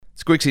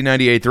Squixie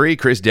 98.3,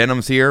 Chris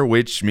Denham's here,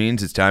 which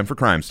means it's time for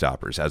Crime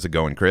Stoppers. How's it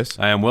going, Chris?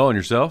 I am well, and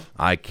yourself?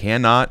 I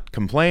cannot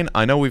complain.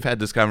 I know we've had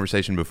this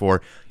conversation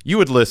before. You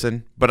would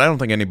listen, but I don't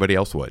think anybody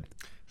else would.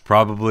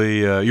 Probably,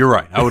 you're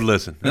right. I would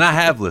listen. And I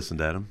have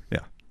listened, Adam. Yeah.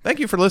 Thank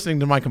you for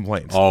listening to my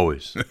complaints.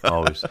 Always.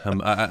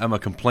 I'm a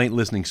complaint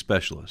listening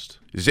specialist.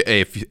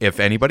 If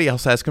anybody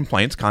else has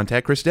complaints,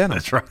 contact Chris Denham.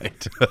 That's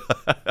right.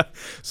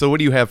 So what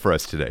do you have for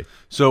us today?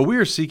 So we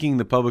are seeking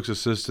the public's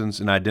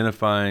assistance in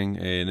identifying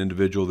an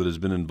individual that has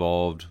been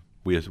involved.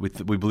 We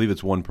believe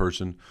it's one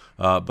person,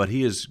 but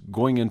he is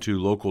going into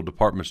local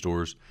department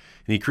stores,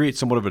 and he creates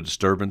somewhat of a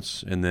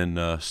disturbance and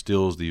then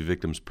steals the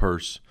victim's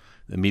purse,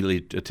 immediately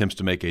attempts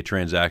to make a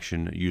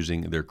transaction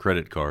using their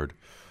credit card.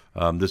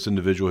 This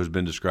individual has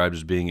been described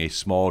as being a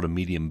small to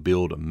medium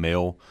build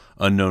male,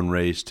 unknown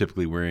race,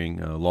 typically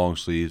wearing long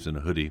sleeves and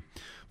a hoodie.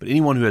 But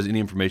anyone who has any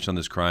information on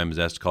this crime is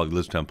asked to call the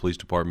Elizabethtown Police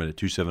Department at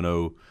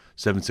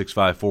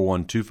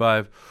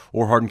 270-765-4125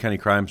 or Hardin County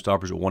Crime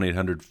Stoppers at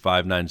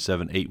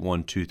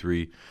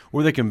 1-800-597-8123,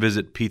 or they can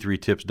visit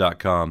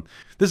p3tips.com.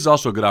 This is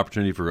also a good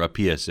opportunity for a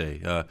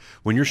PSA.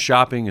 When you're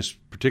shopping,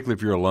 particularly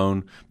if you're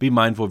alone, be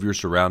mindful of your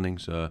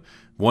surroundings.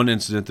 One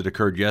incident that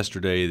occurred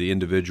yesterday, the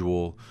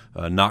individual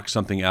knocked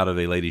something out of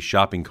a lady's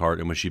shopping cart,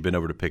 and when she bent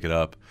over to pick it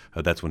up,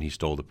 that's when he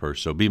stole the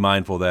purse. So be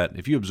mindful of that.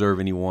 If you observe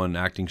anyone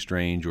acting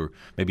strange or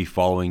maybe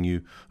following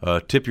you,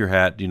 tip your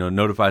hat,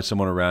 notify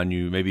someone around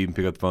you, maybe even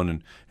pick up the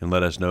phone and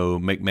let us know,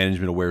 make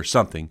management aware of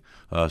something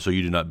so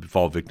you do not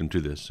fall victim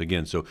to this.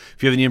 Again, so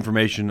if you have any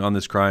information on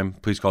this crime,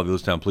 please call the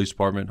Elizabethtown Police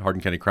Department,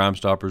 Hardin County Crime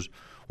Stoppers,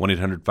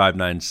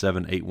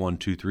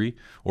 1-800-597-8123,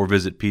 or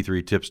visit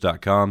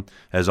p3tips.com.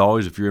 As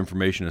always, if your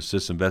information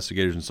assists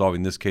investigators in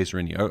solving this case or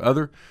any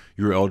other,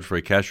 you are eligible for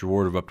a cash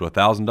reward of up to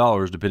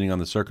 $1,000, depending on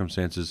the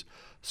circumstances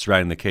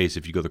surrounding the case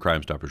if you go the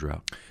Crime Stoppers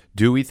route.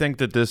 Do we think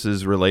that this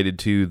is related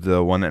to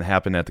the one that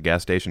happened at the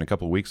gas station a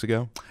couple of weeks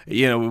ago?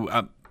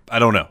 I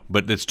don't know,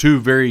 but it's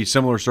two very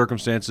similar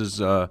circumstances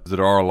that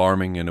are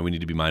alarming, and we need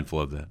to be mindful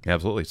of that.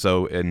 Absolutely.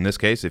 So in this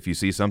case, if you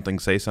see something,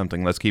 say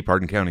something. Let's keep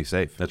Hardin County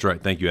safe. That's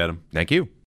right. Thank you, Adam. Thank you.